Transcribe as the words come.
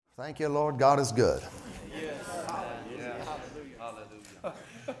Thank you, Lord. God is good.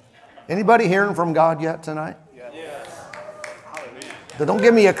 Anybody hearing from God yet tonight? Yes. Don't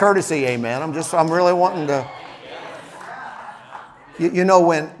give me a courtesy amen. I'm really wanting to. You know,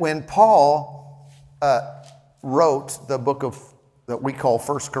 when Paul wrote the book of that we call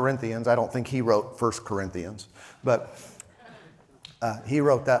 1 Corinthians, I don't think he wrote 1 Corinthians, but he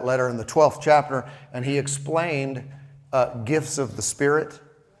wrote that letter in the 12th chapter, and he explained gifts of the Spirit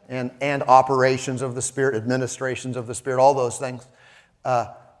and operations of the Spirit, administrations of the Spirit, all those things.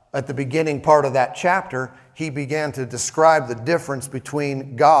 At the beginning part of that chapter, he began to describe the difference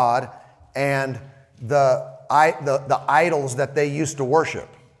between God and the idols that they used to worship.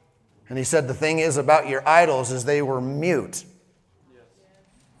 And he said the thing is about your idols is they were mute.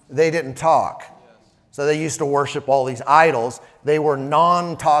 They didn't talk. So they used to worship all these idols. They were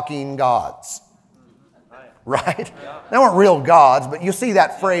non-talking gods. Right? They weren't real gods, but you see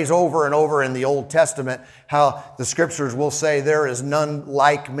that phrase over and over in the Old Testament, how the scriptures will say, there is none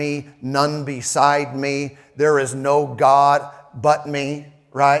like me, none beside me. There is no God but me.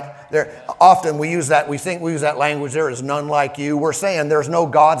 Right? Often we use that language, there is none like you. We're saying there's no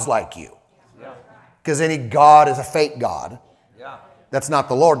gods like you. Because any God is a fake God. That's not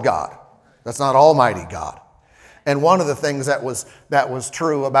the Lord God. That's not Almighty God. And one of the things that was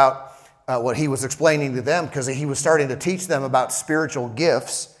true about what he was explaining to them, because he was starting to teach them about spiritual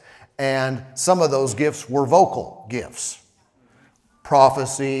gifts, and some of those gifts were vocal gifts.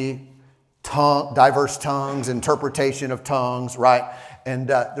 Prophecy, diverse tongues, interpretation of tongues, right? And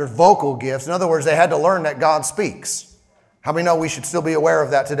they're vocal gifts. In other words, they had to learn that God speaks. How many know we should still be aware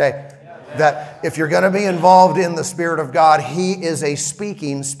of that today? Yeah. That if you're going to be involved in the Spirit of God, He is a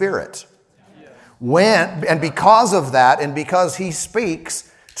speaking Spirit. And because of that, and because He speaks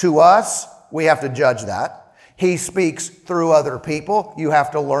to us, we have to judge that. He speaks through other people. You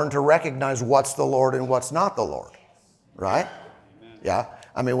have to learn to recognize what's the Lord and what's not the Lord. Right? Yeah.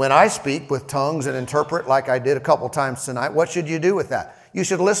 I mean, when I speak with tongues and interpret like I did a couple times tonight, what should you do with that? You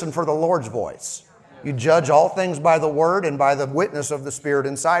should listen for the Lord's voice. You judge all things by the Word and by the witness of the Spirit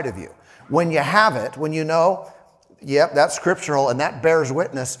inside of you. When you have it, when you know, yep, that's scriptural and that bears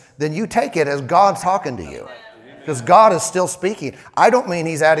witness, then you take it as God talking to you. Because God is still speaking. I don't mean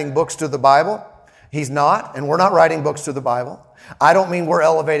He's adding books to the Bible. He's not, and we're not writing books to the Bible. I don't mean we're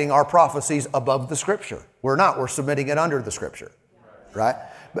elevating our prophecies above the Scripture. We're not. We're submitting it under the Scripture. Right?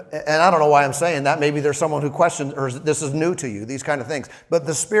 And I don't know why I'm saying that. Maybe there's someone who questions, or this is new to you, these kind of things. But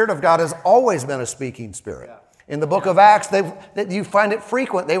the Spirit of God has always been a speaking Spirit. In the book of Acts, you find it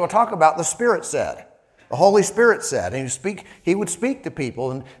frequent. They will talk about the Spirit said. The Holy Spirit said. And He would speak to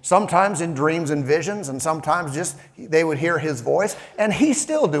people, and sometimes in dreams and visions, and sometimes just they would hear His voice. And He's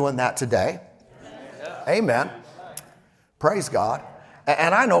still doing that today. Amen. Praise God.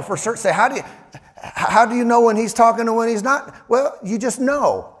 And I know for certain, say, how do you know when He's talking and when He's not? Well, you just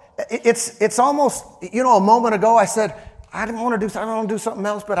know. It's almost, a moment ago I said, I want to do something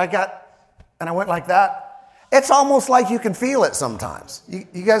else, but and I went like that. It's almost like you can feel it sometimes.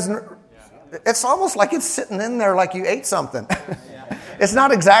 You guys, it's almost like it's sitting in there like you ate something. It's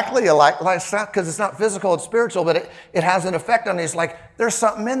not exactly because it's not physical, it's spiritual, but it has an effect on you. It's like there's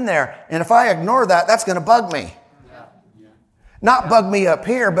something in there. And if I ignore that, that's going to bug me. Not bug me up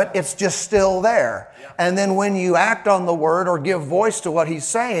here, but it's just still there. And then when you act on the word or give voice to what He's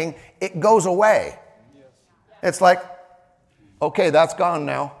saying, it goes away. It's like, okay, that's gone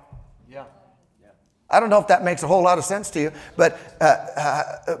now. I don't know if that makes a whole lot of sense to you, but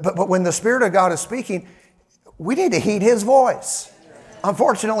when the Spirit of God is speaking, we need to heed His voice.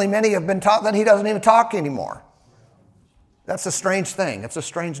 Unfortunately, many have been taught that He doesn't even talk anymore. That's a strange thing. It's a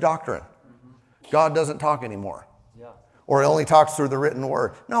strange doctrine. God doesn't talk anymore. Or He only talks through the written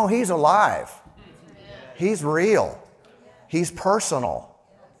word. No, He's alive. He's real. He's personal.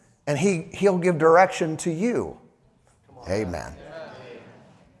 And He'll give direction to you. Amen.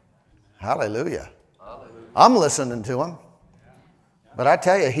 Hallelujah. I'm listening to Him. But I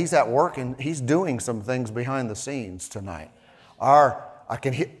tell you, He's at work and He's doing some things behind the scenes tonight.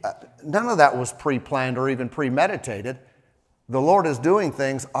 None of that was pre-planned or even premeditated. The Lord is doing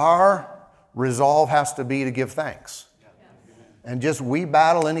things. Our resolve has to be to give thanks. And we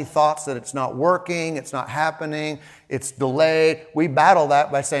battle any thoughts that it's not working, it's not happening, it's delayed. We battle that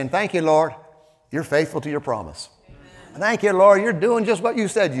by saying, thank you, Lord, you're faithful to your promise. Amen. Thank you, Lord, you're doing just what you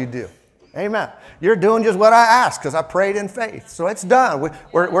said you'd do. Amen. You're doing just what I asked because I prayed in faith. So it's done.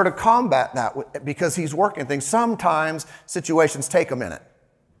 We're to combat that because He's working things. Sometimes situations take a minute.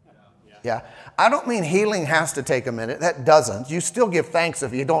 Yeah. I don't mean healing has to take a minute. That doesn't. You still give thanks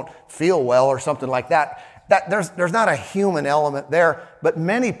if you don't feel well or something like that. there's not a human element there, but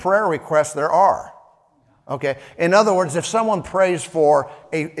many prayer requests there are. Okay? In other words, if someone prays for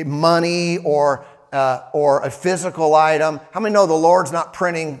a money or a physical item, how many know the Lord's not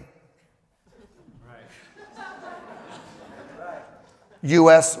printing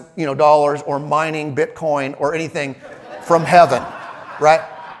U.S. dollars or mining Bitcoin or anything from heaven, right?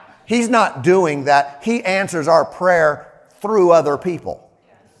 He's not doing that. He answers our prayer through other people.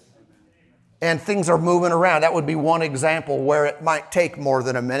 And things are moving around. That would be one example where it might take more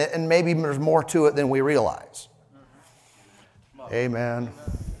than a minute, and maybe there's more to it than we realize. Amen.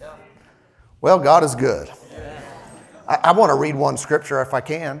 Well, God is good. I want to read one scripture if I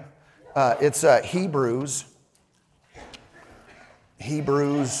can. It's Hebrews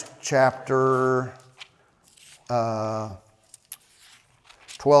chapter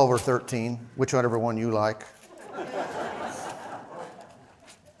 12 or 13, whichever one you like.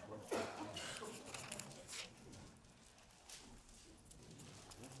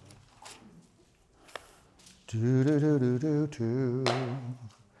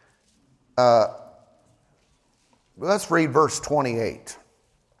 Let's read verse 28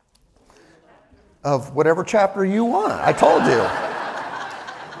 of whatever chapter you want. I told you.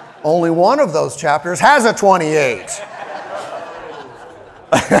 Only one of those chapters has a 28.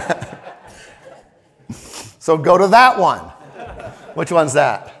 So go to that one. Which one's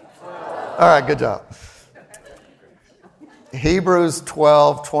that? All right, good job. Hebrews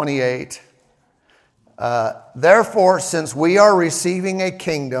 12:28. Therefore, since we are receiving a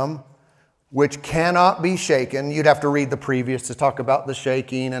kingdom which cannot be shaken, you'd have to read the previous to talk about the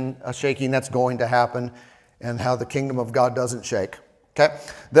shaking and a shaking that's going to happen and how the kingdom of God doesn't shake. Okay?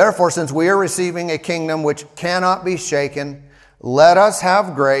 Therefore, since we are receiving a kingdom which cannot be shaken, let us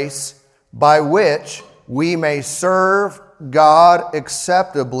have grace by which we may serve God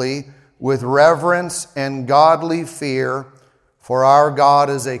acceptably with reverence and godly fear, for our God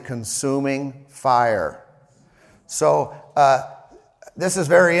is a consuming fire. So, this is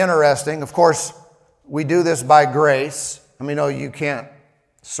very interesting. Of course, we do this by grace. I mean, no, you can't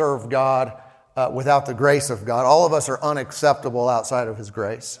serve God without the grace of God. All of us are unacceptable outside of His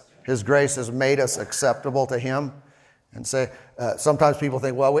grace. His grace has made us acceptable to Him. And sometimes people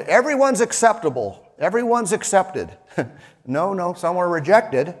think, well, everyone's acceptable. Everyone's accepted. No, some are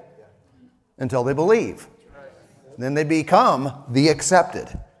rejected until they believe. Then they become the accepted.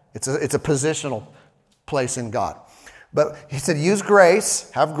 It's a positional place in God. But he said, use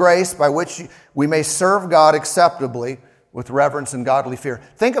grace, have grace by which we may serve God acceptably with reverence and godly fear.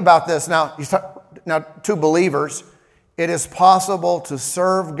 Think about this now. To believers, it is possible to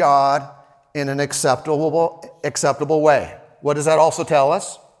serve God in an acceptable way. What does that also tell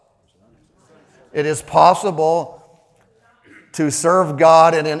us? It is possible to serve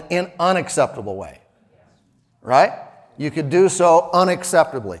God in an unacceptable way. Right? You could do so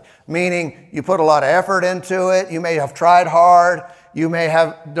unacceptably, meaning you put a lot of effort into it. You may have tried hard. You may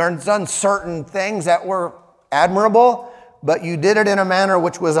have done certain things that were admirable, but you did it in a manner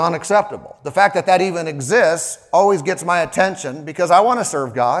which was unacceptable. The fact that that even exists always gets my attention because I want to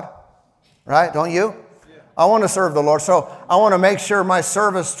serve God, right? Don't you? Yeah. I want to serve the Lord, so I want to make sure my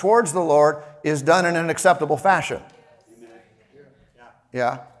service towards the Lord is done in an acceptable fashion.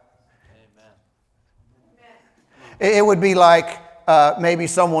 Yeah. It would be like maybe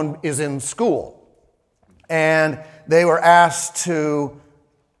someone is in school and they were asked to,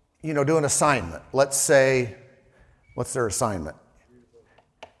 do an assignment. Let's say, what's their assignment?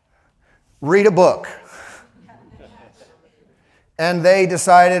 Read a book. And they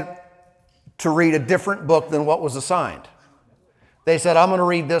decided to read a different book than what was assigned. They said, I'm going to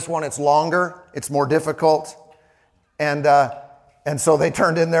read this one. It's longer. It's more difficult. And so they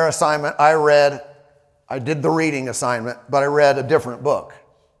turned in their assignment. I did the reading assignment, but I read a different book.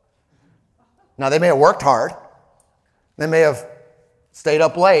 Now, they may have worked hard. They may have stayed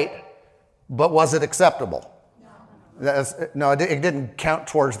up late, but was it acceptable? No, it didn't count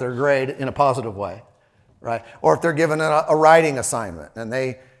towards their grade in a positive way, right? Or if they're given a writing assignment and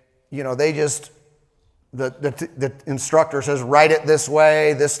the instructor says, write it this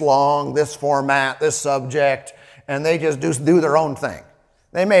way, this long, this format, this subject, and they just do their own thing.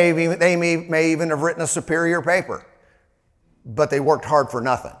 They may even have written a superior paper, but they worked hard for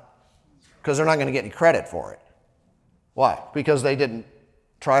nothing because they're not going to get any credit for it. Why? Because they didn't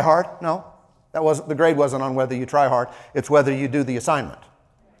try hard? No. The grade wasn't on whether you try hard. It's whether you do the assignment.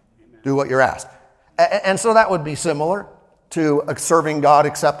 Do what you're asked. And so that would be similar to serving God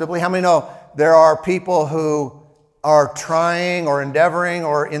acceptably. How many know there are people who are trying or endeavoring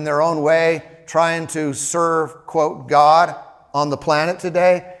or in their own way trying to serve, quote, God on the planet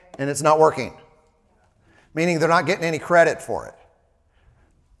today, and it's not working. meaning they're not getting any credit for it.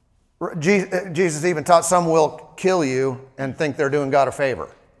 Jesus even taught some will kill you and think they're doing God a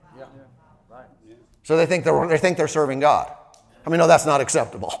favor. Yeah. Right. So they think they're serving God. I mean, no, that's not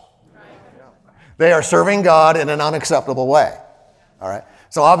acceptable. They are serving God in an unacceptable way. All right.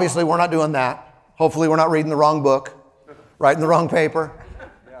 So obviously we're not doing that. Hopefully we're not reading the wrong book, writing the wrong paper,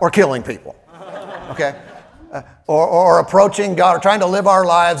 or killing people. Okay. Or approaching God, or trying to live our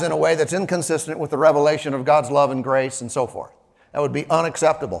lives in a way that's inconsistent with the revelation of God's love and grace and so forth. That would be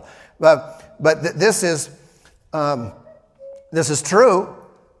unacceptable. But this is true,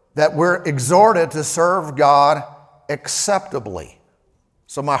 that we're exhorted to serve God acceptably.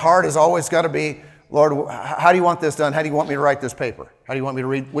 So my heart has always got to be, Lord, how do you want this done? How do you want me to write this paper? How do you want me to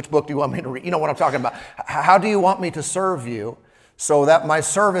read? Which book do you want me to read? You know what I'm talking about. How do you want me to serve you so that my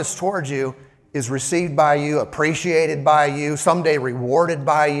service towards you is received by you, appreciated by you, someday rewarded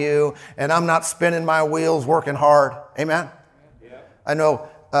by you, and I'm not spinning my wheels working hard? Amen? Yeah. I know,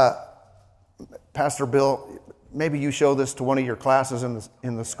 Pastor Bill, maybe you show this to one of your classes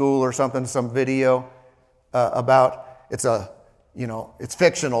in the school or something, some video about, it's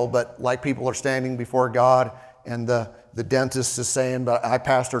fictional, but like people are standing before God, and the dentist is saying, but I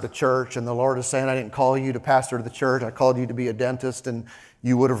pastored a church, and the Lord is saying, I didn't call you to pastor the church, I called you to be a dentist, and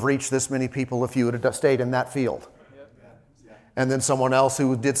you would have reached this many people if you would have stayed in that field. And then someone else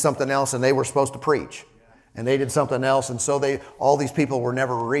who did something else, and they were supposed to preach, and they did something else, and so all these people were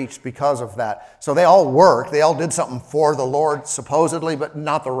never reached because of that. So they all worked, they all did something for the Lord supposedly, but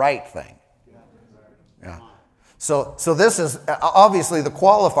not the right thing. Yeah. So this is, obviously the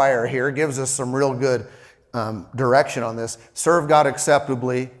qualifier here gives us some real good direction on this. Serve God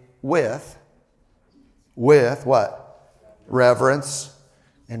acceptably with what? Reverence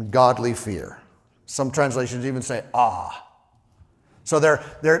and godly fear. Some translations even say awe. So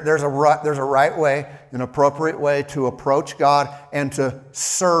there's a right way, an appropriate way to approach God and to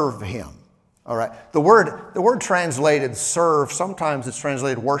serve Him. All right. The word translated serve, sometimes it's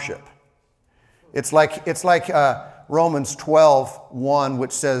translated worship. It's like Romans 12:1,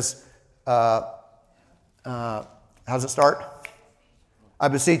 which says, how does it start? I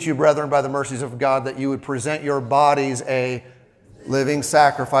beseech you, brethren, by the mercies of God, that you would present your bodies a living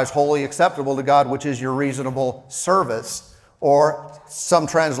sacrifice, wholly acceptable to God, which is your reasonable service. Or some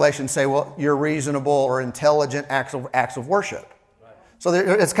translations say, well, your reasonable or intelligent acts of worship. So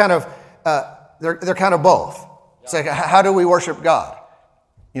it's kind of they're kind of both. It's like, how do we worship God?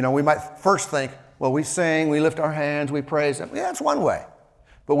 You know, we might first think, well, we sing, we lift our hands, we praise Him. Yeah, that's one way.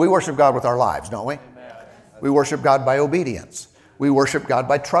 But we worship God with our lives, don't we? We worship God by obedience. We worship God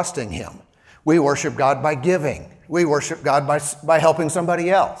by trusting Him. We worship God by giving. We worship God by helping somebody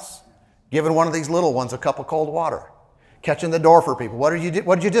else. Giving one of these little ones a cup of cold water. Catching the door for people. What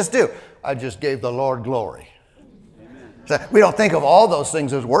did you just do? I just gave the Lord glory. So we don't think of all those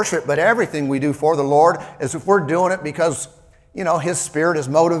things as worship, but everything we do for the Lord is if we're doing it because, you know, His Spirit is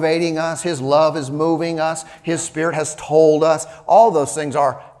motivating us, His love is moving us, His Spirit has told us. All those things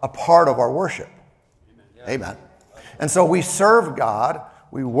are a part of our worship. Amen. And so we serve God,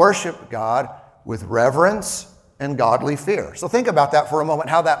 we worship God with reverence and godly fear. So think about that for a moment,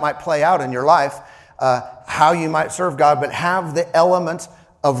 how that might play out in your life, how you might serve God, but have the element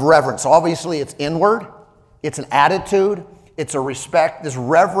of reverence. So obviously it's inward, it's an attitude, it's a respect, there's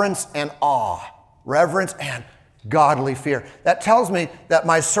reverence and awe, reverence and godly fear. That tells me that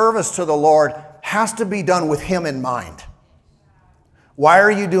my service to the Lord has to be done with Him in mind. Why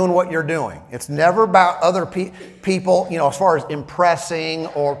are you doing what you're doing? It's never about other people, you know, as far as impressing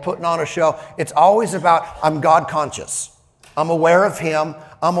or putting on a show. It's always about, I'm God conscious. I'm aware of Him.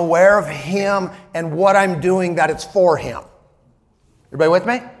 I'm aware of Him and what I'm doing, that it's for Him. Everybody with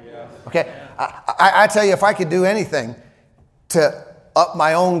me? Yeah. Okay. I tell you, if I could do anything to up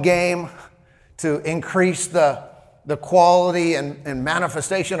my own game, to increase the quality and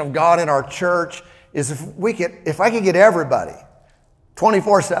manifestation of God in our church, is if I could get everybody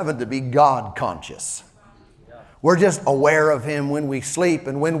 24/7 to be God conscious. We're just aware of Him when we sleep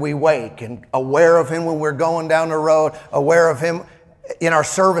and when we wake, and aware of Him when we're going down the road, aware of Him in our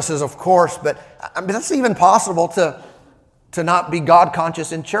services, of course, but I mean, that's even possible to not be God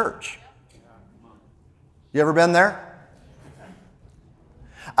conscious in church. You ever been there?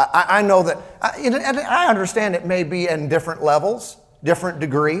 I know that, and I understand it may be in different levels, different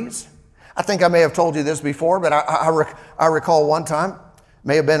degrees. I think I may have told you this before, but I recall one time,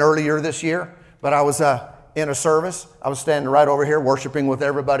 may have been earlier this year, but I was in a service. I was standing right over here worshiping with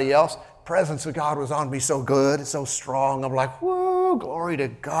everybody else. Presence of God was on me so good, so strong. I'm like, whoa, glory to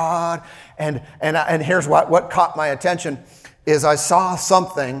God. And here's what caught my attention. is I saw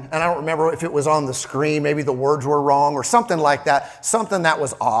something, and I don't remember if it was on the screen, maybe the words were wrong or something like that, something that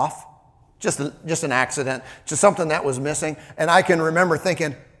was off, just an accident, just something that was missing. And I can remember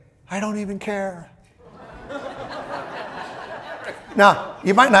thinking, I don't even care. Now,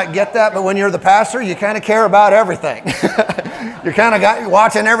 you might not get that, but when you're the pastor, you kind of care about everything. You're kind of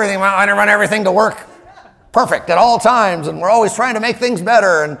watching everything. Well, I want everything to work perfect at all times, and we're always trying to make things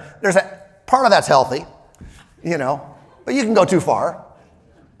better. And there's a part of that's healthy, but you can go too far.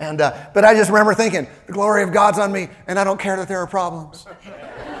 And but I just remember thinking, the glory of God's on me, and I don't care that there are problems.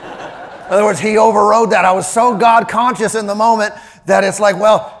 In other words, he overrode that. I was so God conscious in the moment that it's like,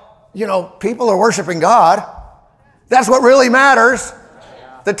 well, people are worshiping God. That's what really matters.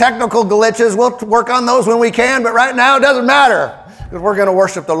 The technical glitches, we'll work on those when we can, but right now it doesn't matter because we're going to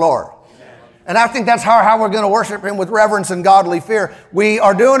worship the Lord. And I think that's how we're going to worship him, with reverence and godly fear. We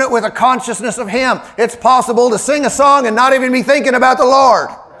are doing it with a consciousness of him. It's possible to sing a song and not even be thinking about the Lord.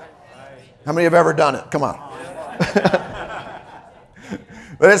 How many have ever done it? Come on.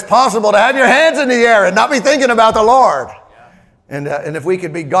 But it's possible to have your hands in the air and not be thinking about the Lord. And if we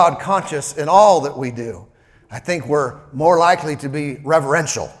could be God conscious in all that we do, I think we're more likely to be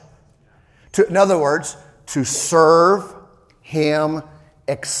reverential. In other words, to serve him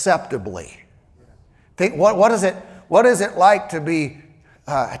acceptably. Think, what is it like to be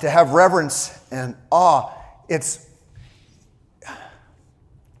to have reverence and awe?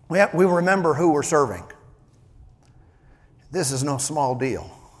 We remember who we're serving. This is no small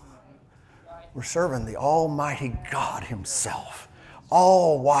deal. We're serving the Almighty God himself,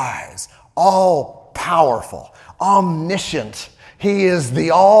 all wise, all powerful, omniscient. He is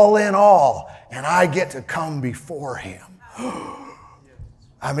the all in all, and I get to come before him.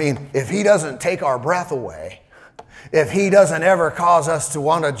 I mean, if he doesn't take our breath away, if he doesn't ever cause us to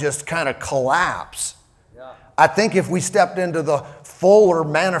want to just kind of collapse, I think if we stepped into the fuller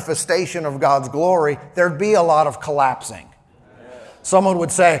manifestation of God's glory, there'd be a lot of collapsing. Someone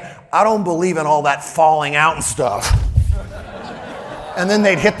would say, I don't believe in all that falling out and stuff. And then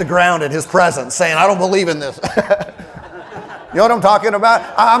they'd hit the ground in his presence saying, I don't believe in this. You know what I'm talking about?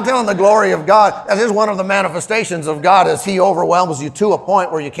 I'm telling the glory of God. That is one of the manifestations of God, as he overwhelms you to a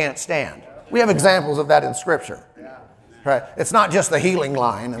point where you can't stand. We have examples of that in Scripture. Right? It's not just the healing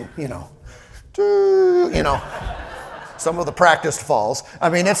line and, some of the practiced falls. I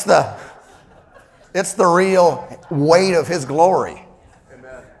mean, it's the real weight of his glory.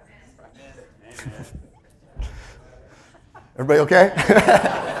 Everybody okay?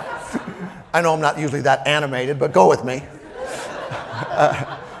 I know I'm not usually that animated, but go with me.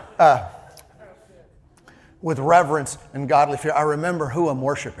 With reverence and godly fear, I remember who I'm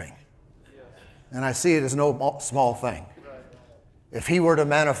worshiping. And I see it as no small thing. If he were to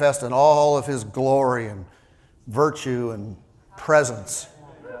manifest in all of his glory and virtue and presence,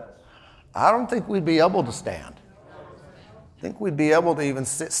 I don't think we'd be able to stand. I think we'd be able to even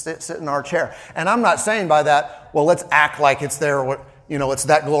sit in our chair. And I'm not saying by that, well, let's act like it's there. It's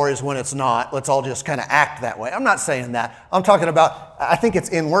that glorious when it's not. Let's all just kind of act that way. I'm not saying that. I'm talking about, I think it's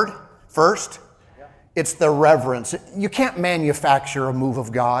inward first. It's the reverence. You can't manufacture a move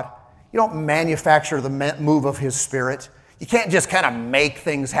of God. You don't manufacture the move of his Spirit. You can't just kind of make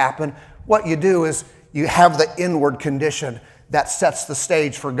things happen. What you do is you have the inward condition that sets the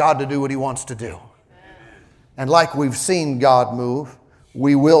stage for God to do what he wants to do. And like we've seen God move,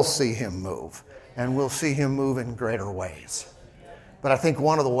 we will see him move. And we'll see him move in greater ways. But I think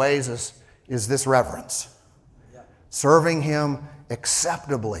one of the ways is this reverence. Serving him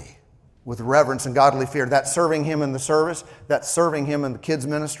acceptably with reverence and godly fear. That's serving him in the service. That's serving him in the kids'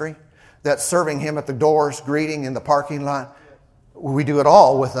 ministry. That's serving him at the doors, greeting in the parking lot. We do it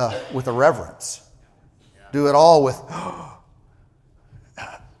all with a reverence. Do it all with,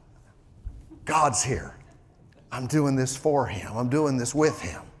 God's here. I'm doing this for him. I'm doing this with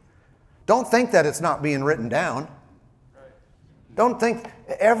him. Don't think that it's not being written down. Don't think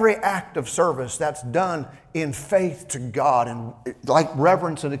every act of service that's done in faith to God and like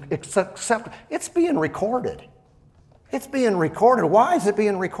reverence and accept, it's being recorded. It's being recorded. Why is it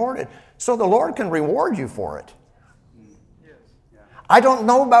being recorded? So the Lord can reward you for it. I don't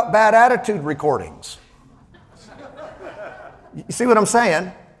know about bad attitude recordings. You see what I'm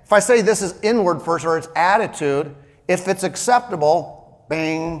saying? If I say this is inward first or it's attitude, if it's acceptable,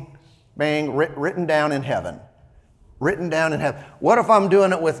 bang, bang, written down in heaven. Written down in heaven. What if I'm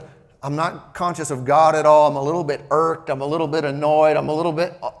doing it with, I'm not conscious of God at all, I'm a little bit irked, I'm a little bit annoyed, I'm a little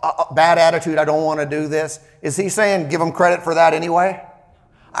bit bad attitude, I don't want to do this. Is he saying give him credit for that anyway?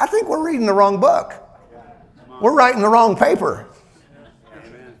 I think we're reading the wrong book. We're writing the wrong paper.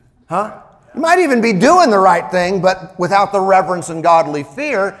 Huh? You might even be doing the right thing, but without the reverence and godly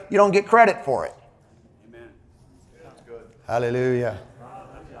fear, you don't get credit for it. Amen. That's good. Hallelujah.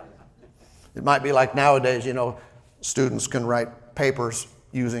 It might be like nowadays, students can write papers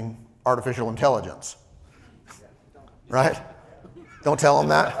using artificial intelligence. Right? Don't tell them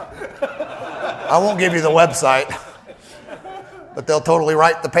that. I won't give you the website, but they'll totally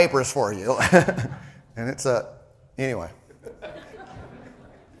write the papers for you. And it's anyway.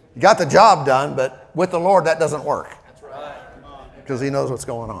 You got the job done, but with the Lord, that doesn't work. That's right. Because He knows what's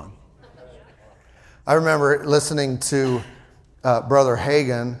going on. I remember listening to Brother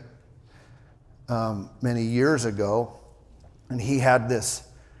Hagin many years ago, and he had this,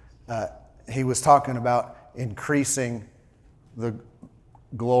 he was talking about increasing the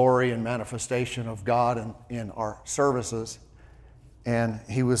glory and manifestation of God in our services. And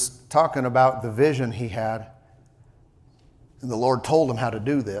he was talking about the vision he had. And the Lord told him how to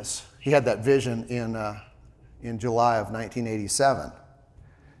do this. He had that vision in July of 1987.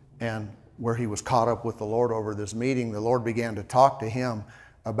 And where he was caught up with the Lord over this meeting, the Lord began to talk to him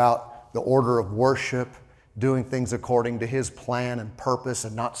about the order of worship, doing things according to His plan and purpose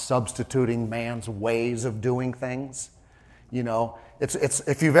and not substituting man's ways of doing things. It's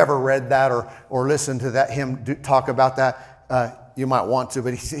if you've ever read that or listened to him talk about that, you might want to.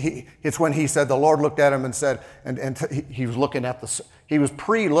 But it's when he said, the Lord looked at him and said, he was looking at he was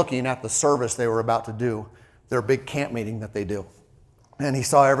pre-looking at the service they were about to do, their big camp meeting that they do. And he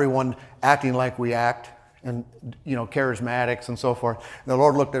saw everyone acting like we act, and charismatics and so forth. And the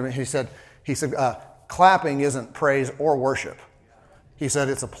Lord looked at him and he said, clapping isn't praise or worship. He said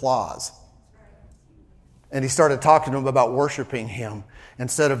it's applause. And he started talking to them about worshiping Him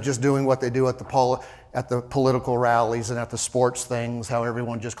instead of just doing what they do at the political rallies and at the sports things, how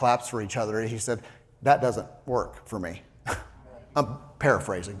everyone just claps for each other. He said, that doesn't work for me. I'm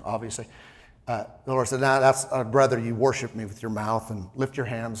paraphrasing, obviously. The Lord said, I'd rather you worship me with your mouth and lift your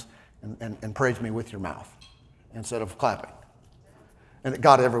hands and praise me with your mouth instead of clapping. And it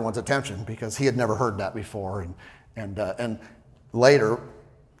got everyone's attention because he had never heard that before. And later,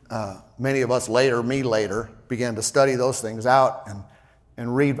 many of us later, began to study those things out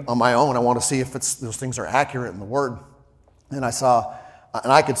and read on my own. I want to see if those things are accurate in the Word. And I saw,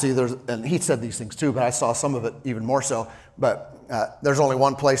 and I could see and he said these things too, but I saw some of it even more so. But there's only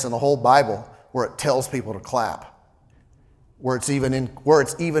one place in the whole Bible where it tells people to clap, where it's even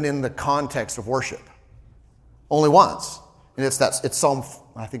in the context of worship. Only once. And it's Psalm,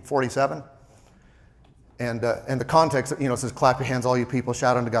 I think, 47. And the context, it says, clap your hands, all you people,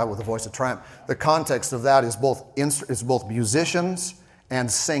 shout unto God with a voice of triumph. The context of that is both musicians and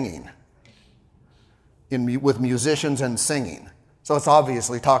singing. With musicians and singing. So it's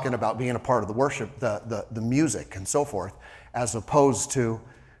obviously talking about being a part of the worship, the music and so forth, as opposed to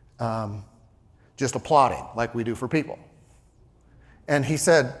just applauding like we do for people. And he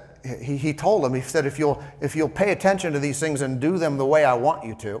said, he told him, he said, if you'll pay attention to these things and do them the way I want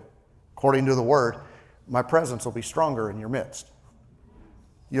you to, according to the Word, my presence will be stronger in your midst.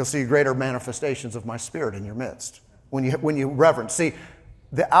 You'll see greater manifestations of my Spirit in your midst. When you reverence. See,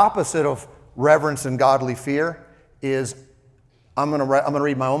 the opposite of reverence and godly fear is I'm going to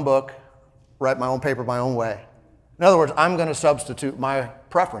read my own book, write my own paper my own way. In other words, I'm going to substitute my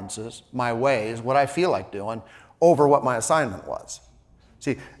preferences, my ways, what I feel like doing, over what my assignment was.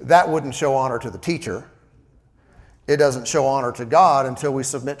 See, that wouldn't show honor to the teacher. It doesn't show honor to God until we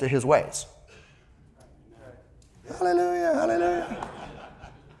submit to His ways. Hallelujah, hallelujah.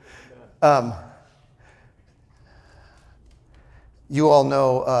 You all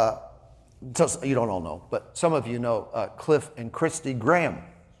know, you don't all know, but some of you know Cliff and Christy Graham.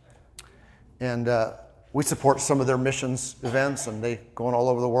 And we support some of their missions events, and they going all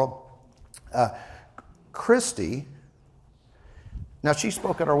over the world. Christy, now she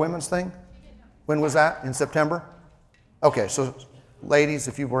spoke at our women's thing. When was that? In September? Okay, so ladies,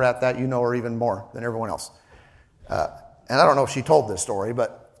 if you were at that, you know her even more than everyone else. And I don't know if she told this story,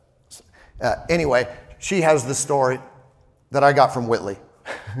 but anyway, she has this story that I got from Whitley.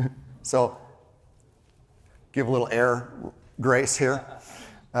 So give a little air grace here.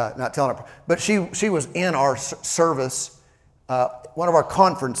 Not telling her. But she was in our service, one of our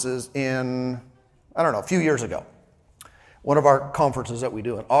conferences a few years ago. One of our conferences that we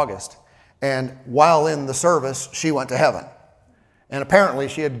do in August. And while in the service, she went to heaven. And apparently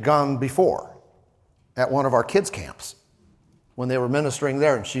she had gone before at one of our kids' camps when they were ministering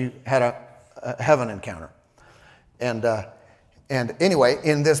there, and she had a heaven encounter. And anyway,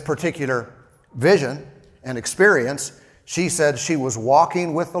 in this particular vision and experience, she said she was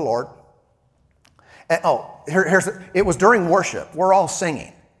walking with the Lord. And it was during worship. We're all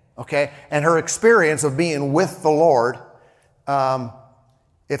singing. okay? And her experience of being with the Lord,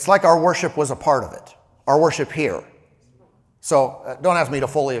 it's like our worship was a part of it, our worship here. So don't ask me to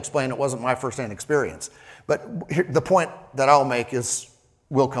fully explain. It wasn't my firsthand experience. But the point that I'll make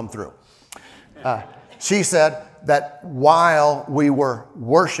will come through. She said that while we were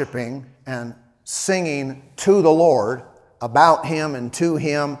worshiping and singing to the Lord about Him and to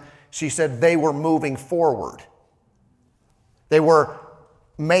Him, she said they were moving forward. They were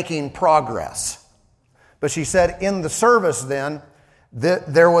making progress. But she said in the service then,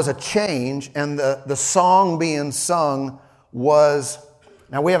 there was a change, and the song being sung was,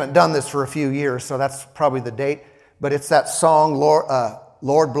 now we haven't done this for a few years, so that's probably the date, but it's that song,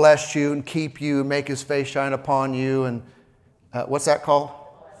 Lord bless you and keep you, make His face shine upon you, and what's that called?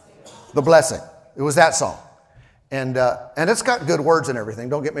 The Blessing. It was that song. And it's got good words and everything,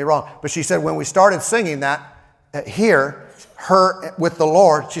 don't get me wrong. But she said when we started singing that here, her with the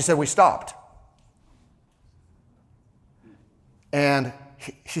Lord, she said we stopped. And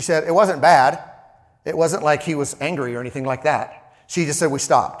she said it wasn't bad. It wasn't like He was angry or anything like that. She just said we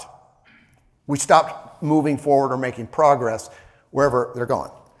stopped. We stopped moving forward or making progress wherever they're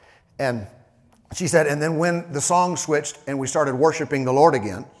going. And she said, and then when the song switched and we started worshiping the Lord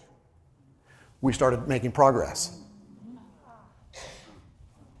again, we started making progress.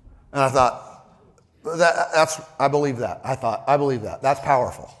 And I thought, I believe that. I believe that. That's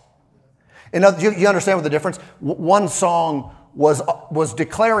powerful. And you understand what the difference? One song was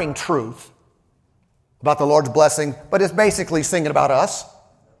declaring truth about the Lord's blessing, but it's basically singing about us.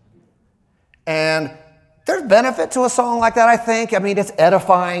 And there's benefit to a song like that, I think. I mean, it's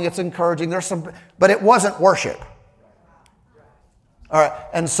edifying, it's encouraging. But it wasn't worship. All right.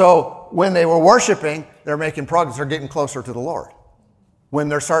 And so when they were worshiping, they're making progress. They're getting closer to the Lord. When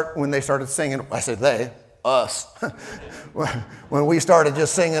they started singing, I said they, us. When we started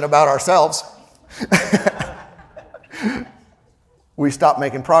just singing about ourselves, we stopped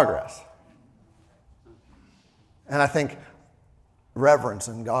making progress. And I think reverence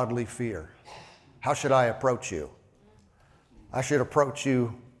and godly fear. How should I approach you? I should approach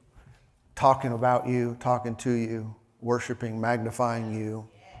you talking about you, talking to you, worshiping, magnifying you.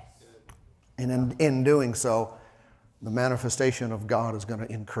 And in doing so, the manifestation of God is going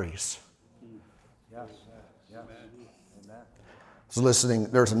to increase. Yes. Yes. I was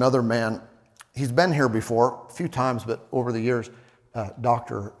listening. There's another man. He's been here before a few times, but over the years,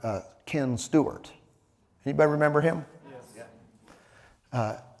 Dr. Ken Stewart. Anybody remember him?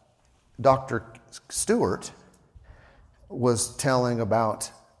 Yes. Dr. Stewart was telling about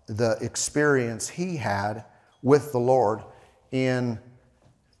the experience he had with the Lord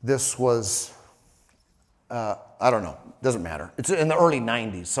this was, I don't know, doesn't matter. It's in the early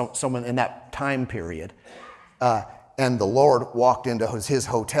 90s, someone in that time period. And the Lord walked into his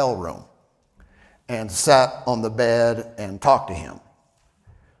hotel room and sat on the bed and talked to him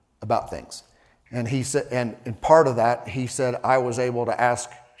about things. And he said, and part of that, he said, I was able to ask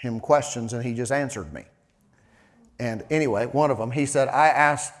him questions and he just answered me. And anyway, one of them, he said, I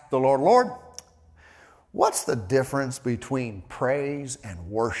asked the Lord, what's the difference between praise and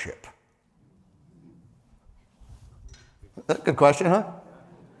worship? That's a good question, huh?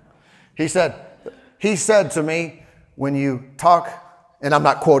 He said to me, when you talk, and I'm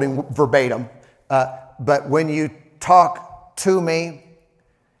not quoting verbatim, but when you talk to me,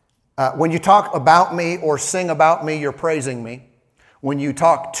 when you talk about me or sing about me, you're praising me. When you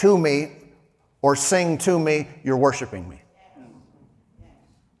talk to me or sing to me, you're worshiping me.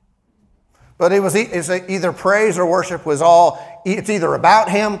 But it's either praise or worship it's either about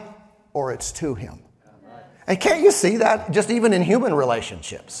Him or it's to Him. And can't you see that just even in human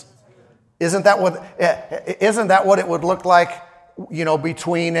relationships? Isn't that what it would look like,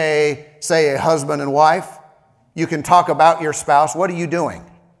 between say a husband and wife? You can talk about your spouse. What are you doing?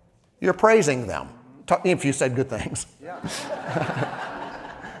 You're praising them. If you said good things. Yeah.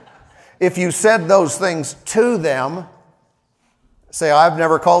 If you said those things to them, say, I've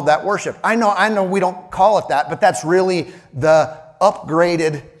never called that worship. I know we don't call it that, but that's really the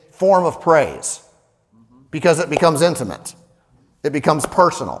upgraded form of praise because it becomes intimate. It becomes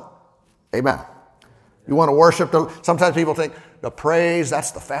personal. Amen. You want to worship, sometimes people think the praise,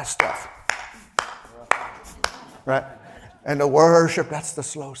 that's the fast stuff. Right? And the worship, that's the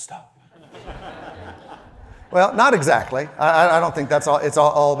slow stuff. Well, not exactly. I don't think that's all. It's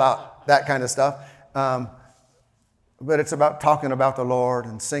all about that kind of stuff. But it's about talking about the Lord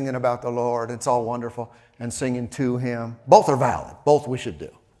and singing about the Lord. It's all wonderful. And singing to Him. Both are valid. Both we should do.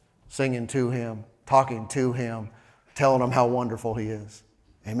 Singing to Him, talking to Him, telling Him how wonderful He is.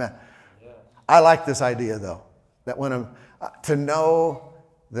 Amen. Yeah. I like this idea, though, that to know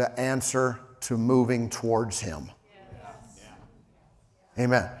the answer to moving towards Him.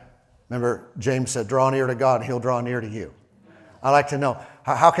 Amen. Remember, James said, draw near to God, He'll draw near to you. I like to know,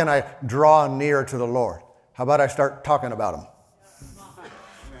 how can I draw near to the Lord? How about I start talking about Him?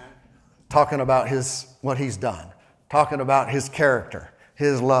 Talking about what He's done. Talking about His character,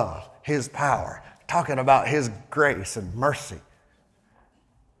 His love, His power. Talking about His grace and mercy.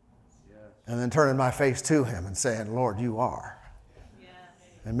 And then turning my face to Him and saying, Lord, you are.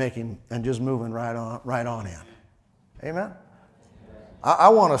 And just moving right on in. Amen? I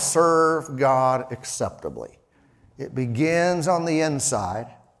want to serve God acceptably. It begins on the inside.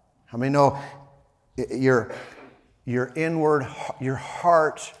 How many know your inward, your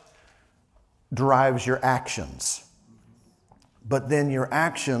heart drives your actions. But then your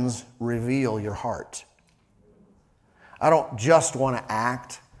actions reveal your heart. I don't just want to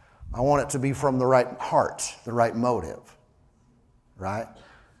act. I want it to be from the right heart, the right motive. Right?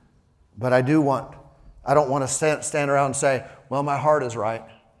 But I don't want to stand around and say, well, my heart is right.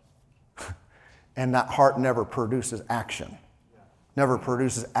 And that heart never produces action. Never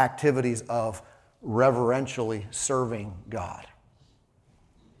produces activities of reverentially serving God.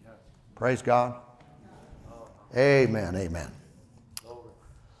 Praise God. Amen, amen.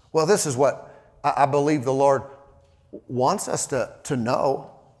 Well, this is what I believe the Lord wants us to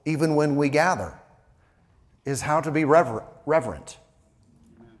know, even when we gather, is how to be reverent.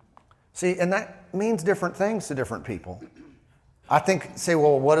 See, and that means different things to different people. I think, say,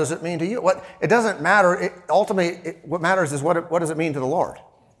 well, what does it mean to you? It doesn't matter. Ultimately, what matters is what does it mean to the Lord?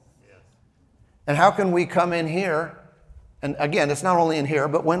 And how can we come in here, and again, it's not only in here,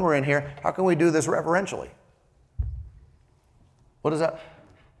 but when we're in here, how can we do this reverentially? What does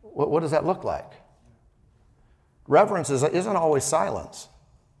that look like? Reverence isn't always silence.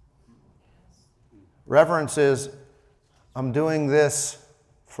 Reverence is, I'm doing this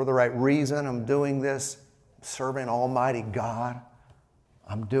for the right reason. I'm doing this serving Almighty God.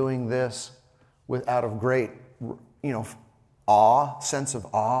 I'm doing this out of great, sense of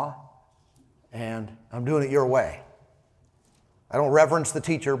awe. And I'm doing it your way. I don't reverence the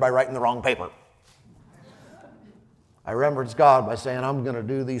teacher by writing the wrong paper. I reverence God by saying, I'm going to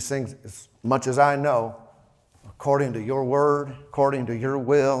do these things as much as I know, according to your word, according to your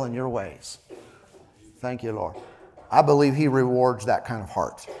will and your ways. Thank you, Lord. I believe He rewards that kind of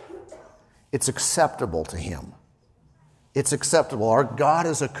heart. It's acceptable to Him. It's acceptable. Our God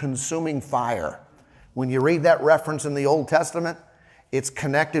is a consuming fire. When you read that reference in the Old Testament, it's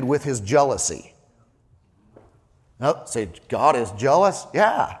connected with His jealousy. Oh, say, God is jealous?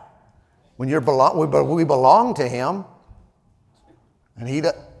 Yeah. When we belong to Him, and He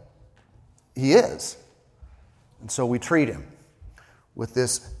is. And so we treat Him with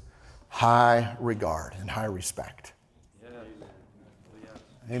this high regard and high respect.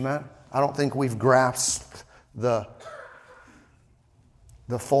 Amen? I don't think we've grasped the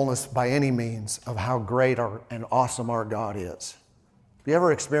fullness by any means of how great and awesome our God is. Have you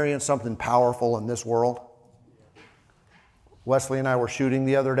ever experienced something powerful in this world? Wesley and I were shooting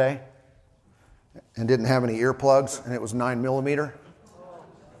the other day and didn't have any earplugs, and it was 9mm.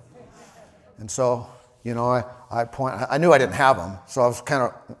 And so, I knew I didn't have them, so I was kind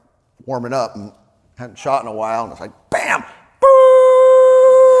of warming up and hadn't shot in a while, and it's like, bam!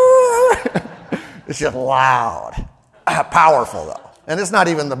 It's just loud. Powerful, though. And it's not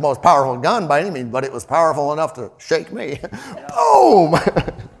even the most powerful gun by any means, but it was powerful enough to shake me. Boom!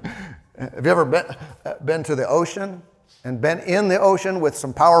 Have you ever been to the ocean and been in the ocean with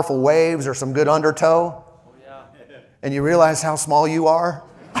some powerful waves or some good undertow? And you realize how small you are?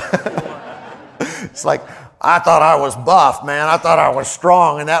 It's like, I thought I was buff, man. I thought I was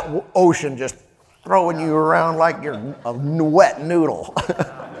strong, and that ocean just throwing you around like you're a wet noodle.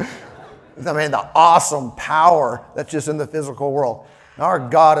 I mean, the awesome power that's just in the physical world. Our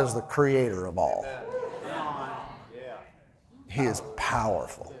God is the creator of all. He is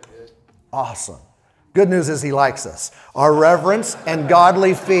powerful. Awesome. Good news is He likes us. Our reverence and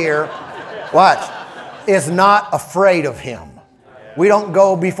godly fear, is not afraid of Him. We don't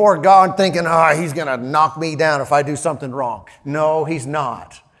go before God thinking, He's going to knock me down if I do something wrong. No, He's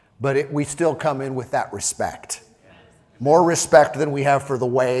not. But we still come in with that respect. More respect than we have for the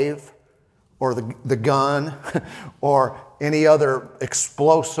wave or the gun or any other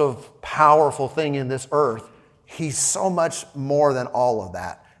explosive, powerful thing in this earth. He's so much more than all of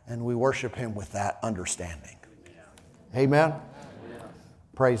that. And we worship Him with that understanding. Amen?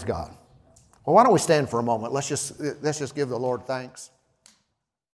 Praise God. Well, why don't we stand for a moment? Let's just give the Lord thanks.